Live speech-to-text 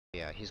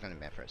yeah, he's gonna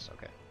ban first.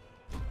 Okay.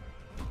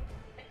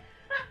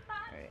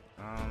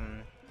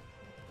 Alright.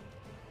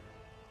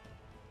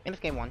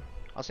 Mammoth game 1.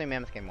 I'll say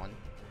Mammoth game 1.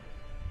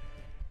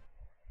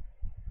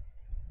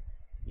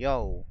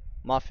 Yo,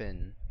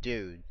 Muffin,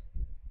 dude.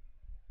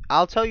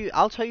 I'll tell you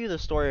the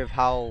story of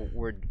how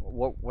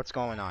what's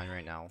going on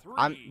right now.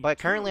 But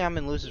currently I'm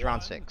in losers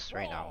round 6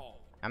 right now.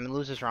 I'm in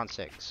losers round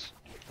 6.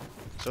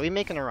 So we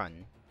making a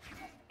run.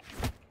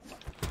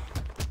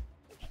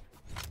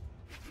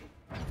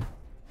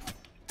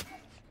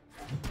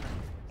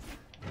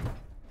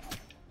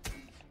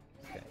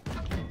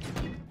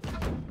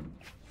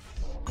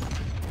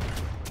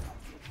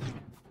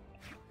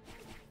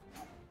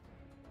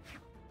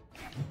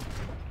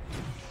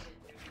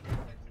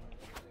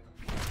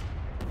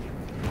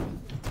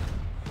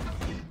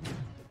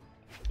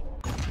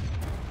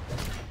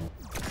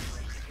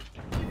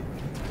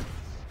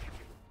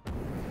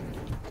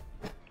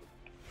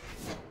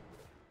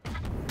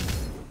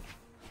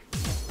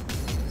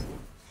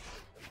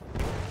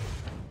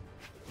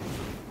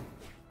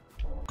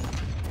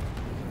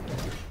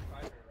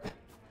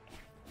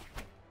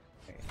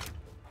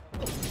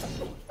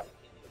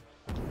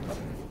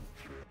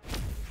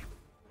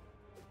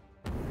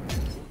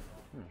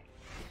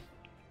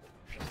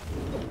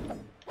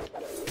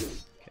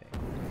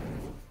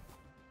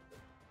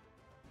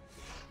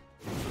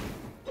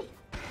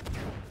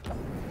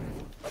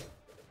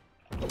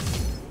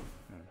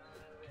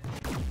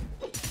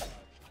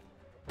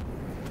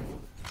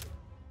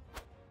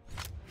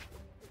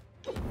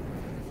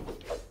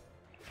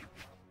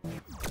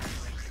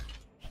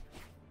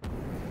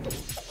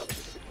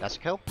 That's a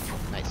kill?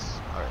 Nice.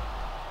 Alright.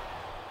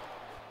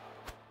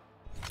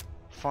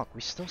 Fuck,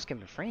 we still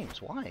skipping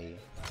frames. Why?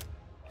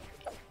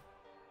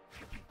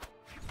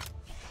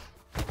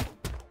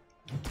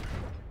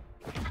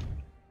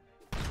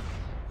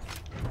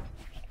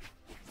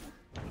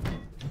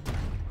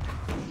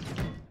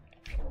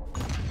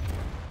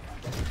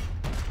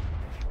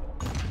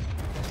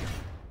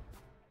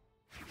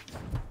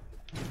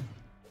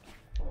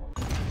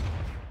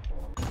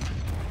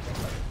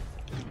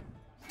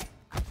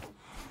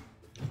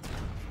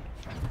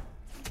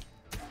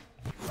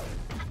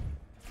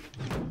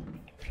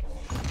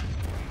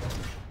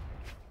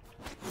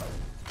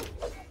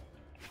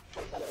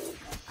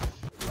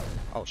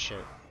 Oh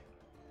shit.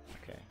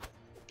 Okay.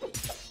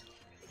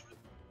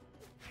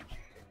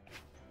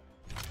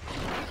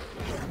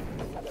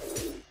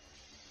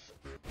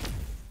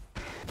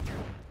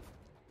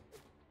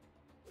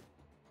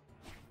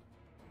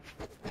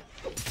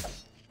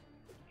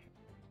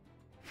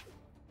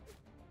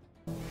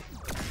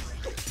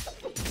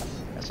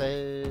 That's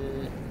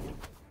it.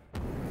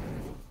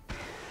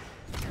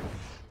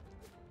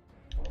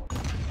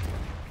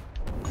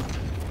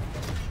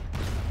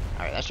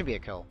 Alright, that should be a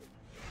kill.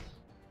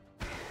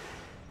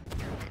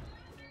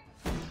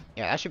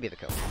 Yeah, that should be the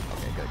kill.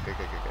 Okay, good.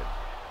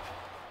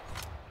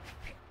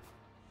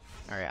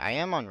 Alright, I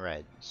am on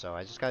red, so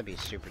I just gotta be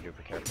super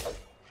duper careful.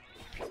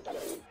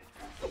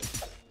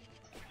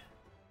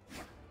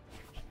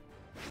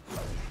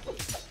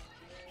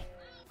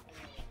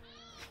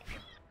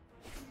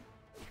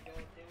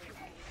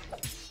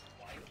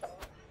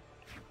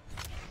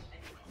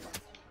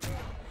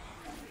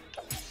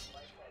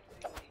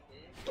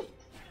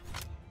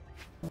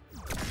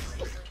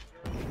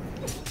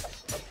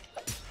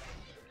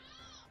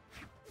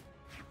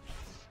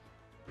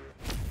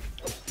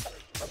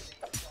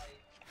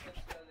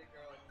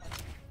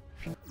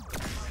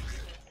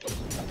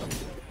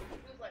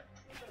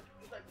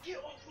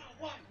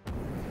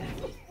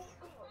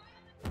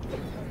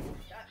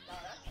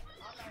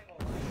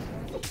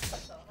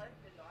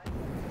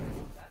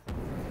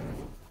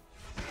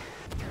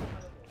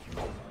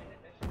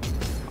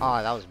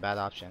 Oh, that was a bad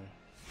option.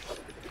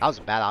 That was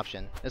a bad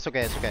option. It's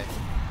okay, it's okay.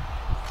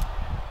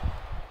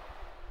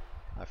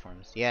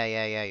 Platforms. Yeah,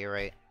 you're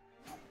right.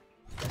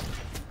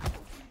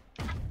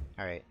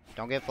 Alright,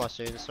 don't get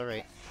flustered, it's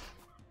alright.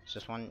 It's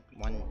just one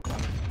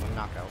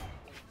knockout.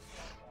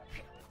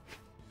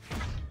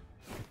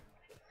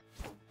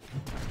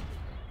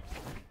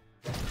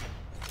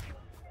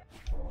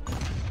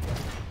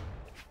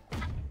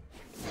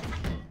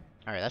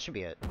 Alright, that should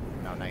be it.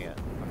 No, not yet.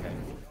 Okay.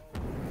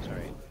 It's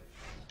alright.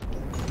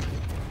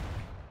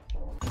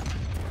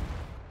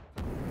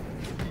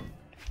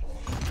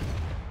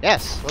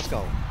 Yes! Let's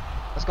go!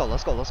 Let's go!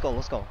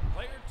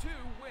 Player 2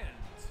 wins.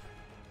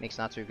 Makes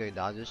not too good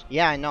dodges.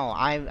 Yeah, I know.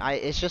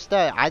 It's just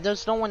that I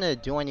just don't want to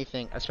do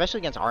anything, especially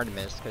against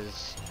Artemis,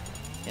 because,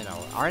 you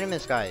know,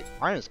 Artemis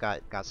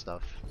got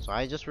stuff. So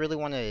I just really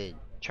want to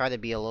try to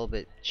be a little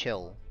bit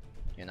chill,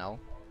 you know?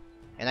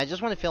 And I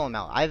just want to feel him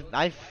out.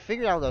 I've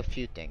figured out a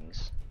few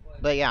things.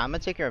 But yeah, I'm gonna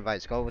take your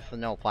advice. Go with the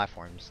no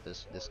platforms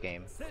this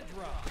game.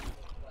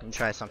 And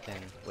try something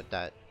with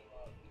that.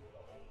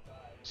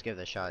 Just give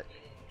it a shot.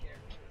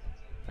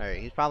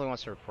 Alright, he probably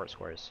wants to report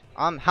scores.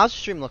 How's the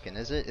stream looking?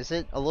 Is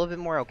it a little bit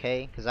more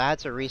okay? Because I had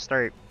to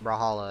restart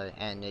Brawlhalla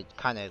and it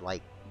kind of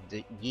like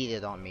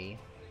yeeted on me.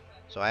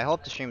 So I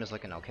hope the stream is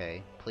looking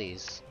okay.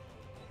 Please.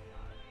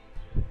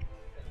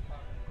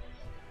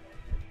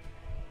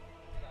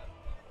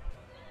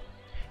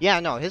 Yeah,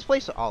 no, his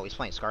place. Oh, he's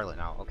playing Scarlet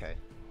now. Okay.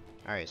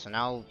 All right, so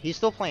now he's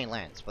still playing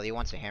Lance, but he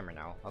wants a hammer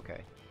now.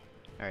 Okay.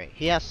 All right,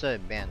 he has to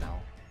ban now.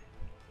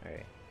 All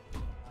right.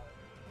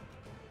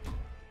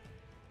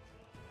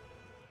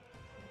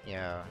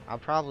 Yeah, I'll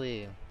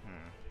probably.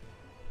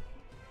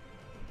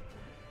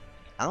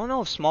 I don't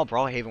know if small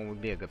Brawlhaven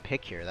would be a good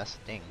pick here. That's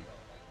the thing.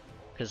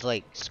 Cause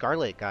like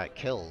Scarlet got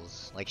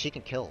kills. Like she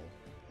can kill.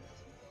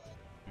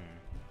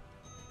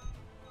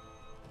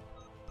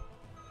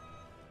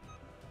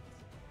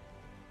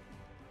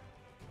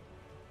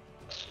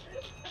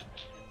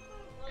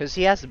 Cause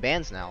he has the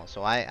bans now,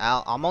 so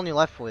I'm only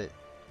left with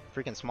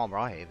freaking small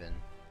Brawlhaven.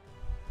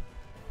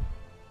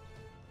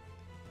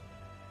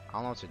 I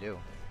don't know what to do.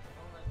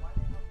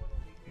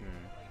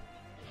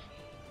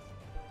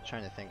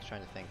 Trying to think.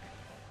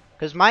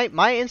 Cause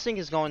my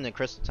instinct is going to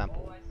Crystal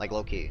Temple, like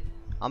low key.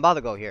 I'm about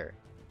to go here.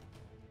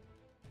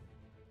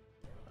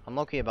 I'm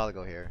low key about to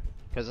go here,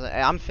 cause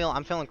I'm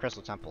feeling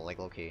Crystal Temple, like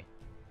low key.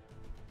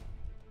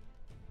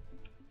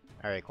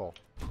 All right, cool.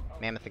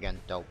 Mammoth again,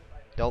 dope.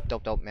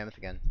 Mammoth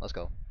again. Let's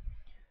go.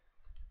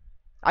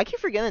 I keep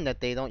forgetting that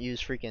they don't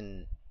use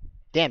freaking.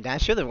 Damn, I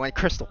should have went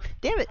Crystal.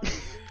 Damn it.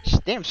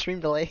 Damn, stream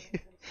delay.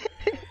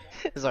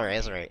 It's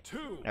alright. Alright,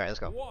 let's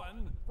go.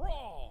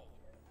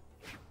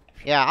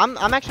 Yeah,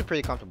 I'm actually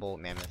pretty comfortable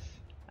with Mammoth.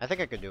 I think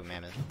I could do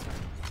Mammoth.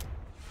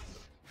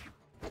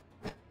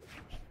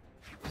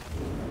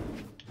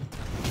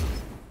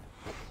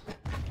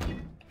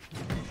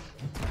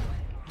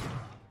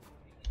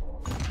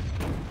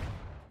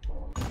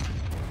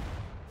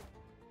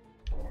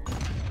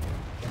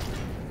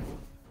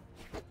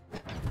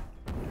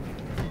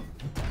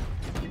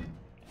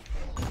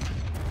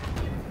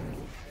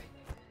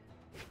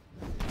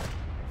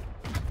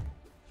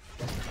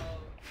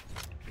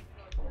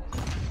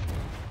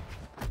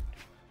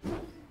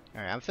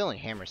 Alright, I'm feeling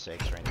Hammer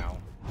 6 right now.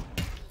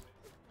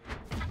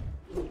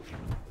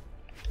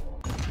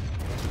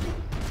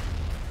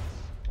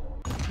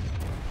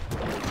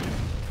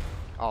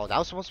 Oh, that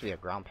was supposed to be a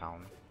ground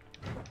pound.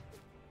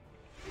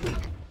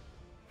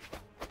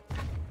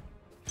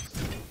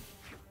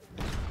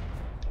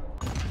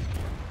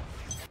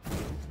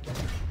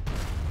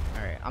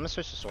 Alright, I'm gonna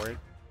switch to sword.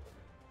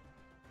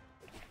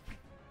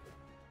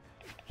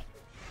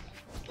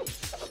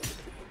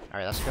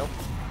 Alright, let's go.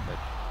 Good.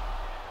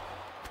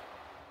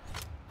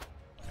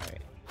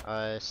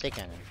 Alright, stay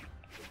cannon.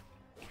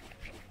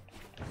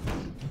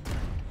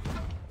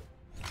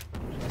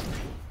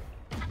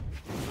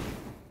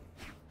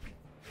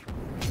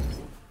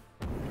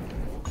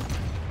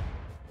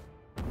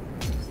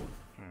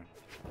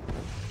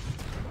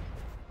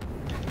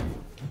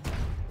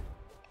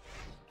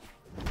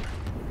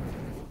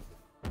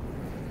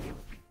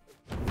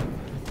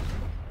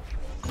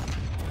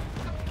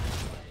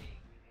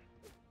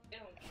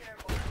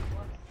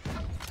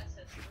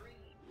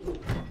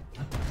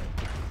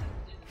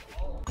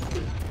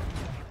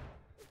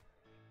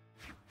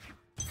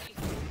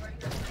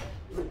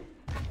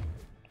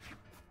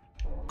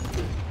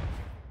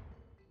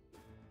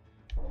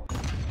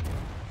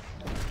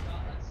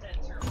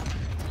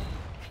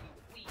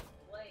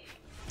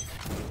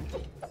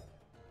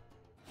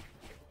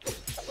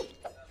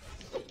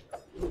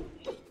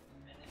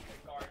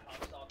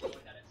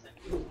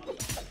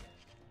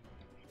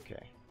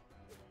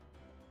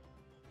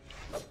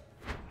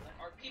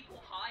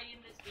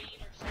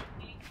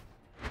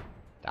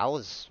 That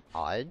was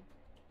odd.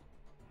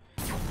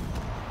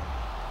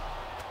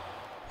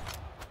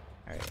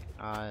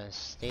 Alright,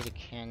 stay the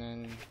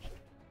cannon.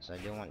 So I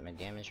do want my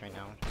damage right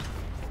now.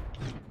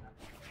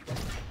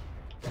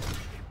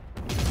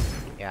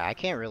 Yeah, I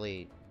can't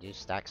really do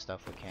stack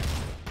stuff with cannon.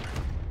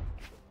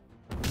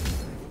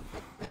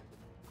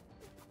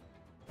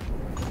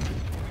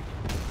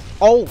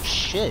 Oh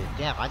shit!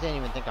 Damn, I didn't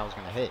even think I was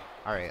gonna hit.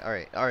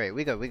 Alright,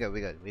 we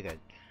good.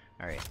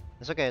 Alright.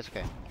 It's okay.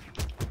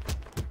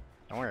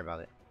 Don't worry about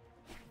it.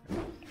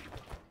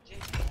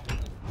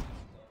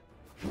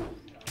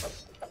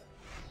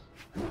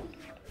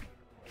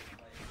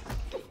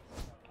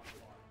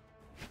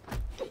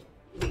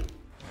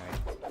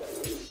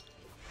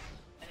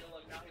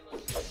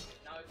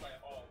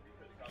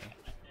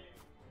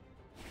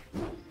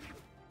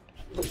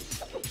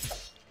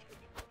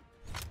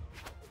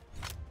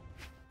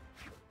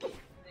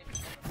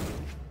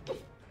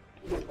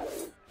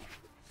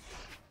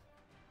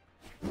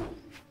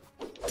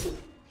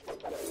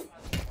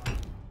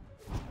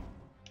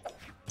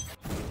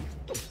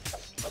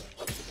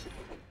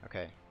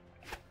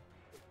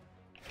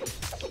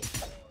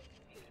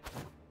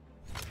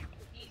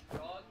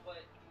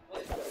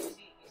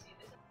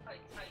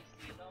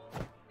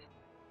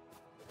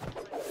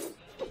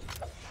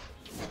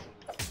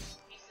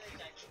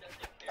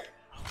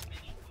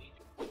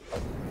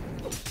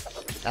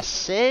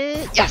 That's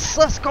it. Yes,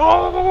 let's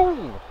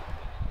go.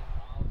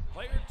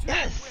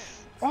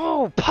 Yes.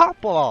 Oh,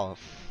 pop off.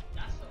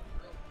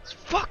 Let's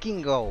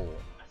fucking go.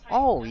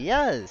 Oh,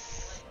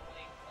 yes.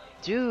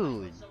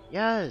 Dude,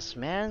 yes,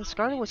 man.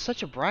 Scarlet was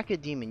such a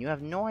bracket demon. You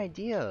have no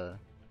idea.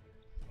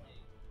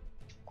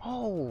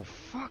 Oh,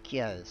 fuck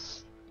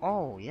yes.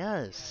 Oh,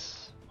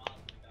 yes.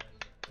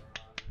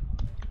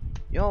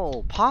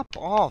 Yo, pop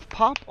off,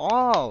 pop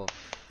off.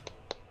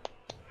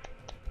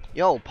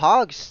 Yo,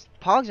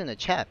 Pogs in the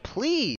chat, please.